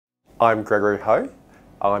I'm Gregory Ho.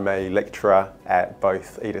 I'm a lecturer at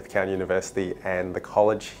both Edith Cowan University and the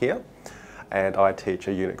college here, and I teach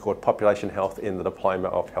a unit called Population Health in the Diploma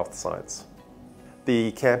of Health Science.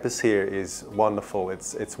 The campus here is wonderful.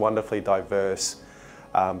 It's wonderfully diverse.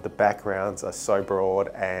 The backgrounds are so broad,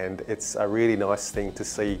 and it's a really nice thing to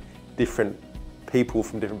see different people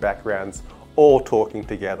from different backgrounds all talking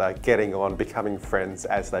together, getting on, becoming friends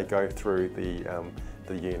as they go through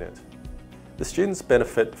the unit. The students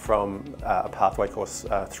benefit from a pathway course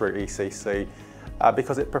through ECC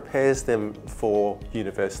because it prepares them for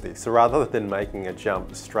university. So rather than making a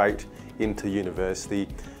jump straight into university,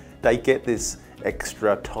 they get this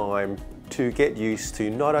extra time to get used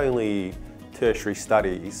to not only tertiary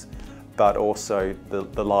studies, but also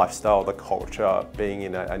the lifestyle, the culture, being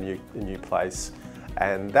in a new place.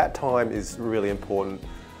 And that time is really important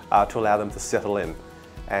to allow them to settle in.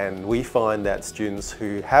 And we find that students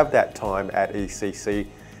who have that time at ECC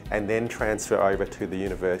and then transfer over to the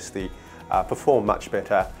university perform much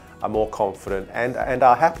better, are more confident and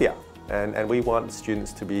are happier. And we want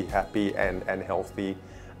students to be happy and healthy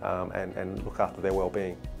and look after their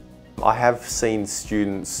well-being. I have seen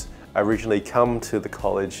students originally come to the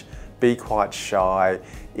college, be quite shy,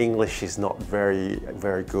 English is not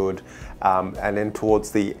very good, and then towards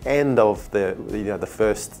the end of the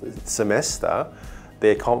first semester,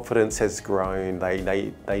 their confidence has grown.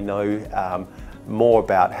 They know more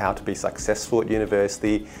about how to be successful at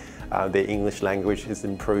university. Their English language is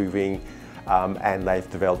improving, and they've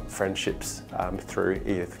developed friendships through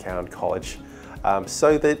Edith Cowan College.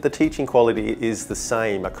 So the teaching quality is the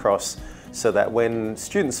same across, so that when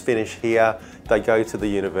students finish here, they go to the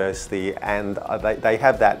university and they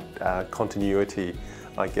have that continuity,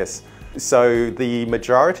 I guess. So the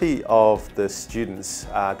majority of the students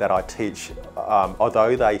that I teach,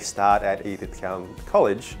 although they start at Edith Cowan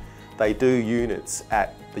College, they do units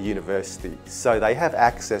at the university. So they have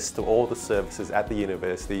access to all the services at the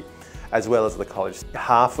university as well as the college.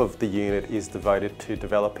 Half of the unit is devoted to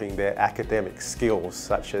developing their academic skills,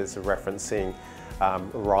 such as referencing,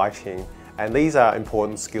 writing, and these are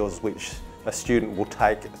important skills which a student will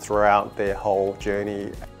take throughout their whole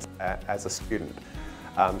journey as a student.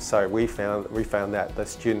 So we found that the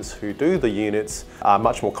students who do the units are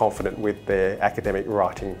much more confident with their academic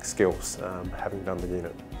writing skills, having done the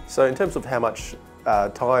unit. So in terms of how much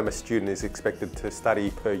time a student is expected to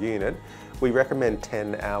study per unit, we recommend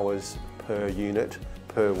 10 hours per unit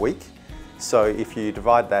per week. So if you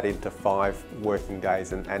divide that into 5 working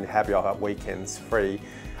days and have your weekends free,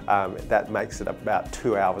 that makes it about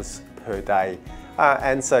 2 hours per day.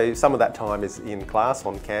 And so some of that time is in class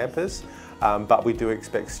on campus, but we do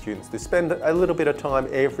expect students to spend a little bit of time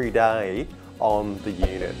every day on the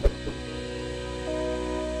unit.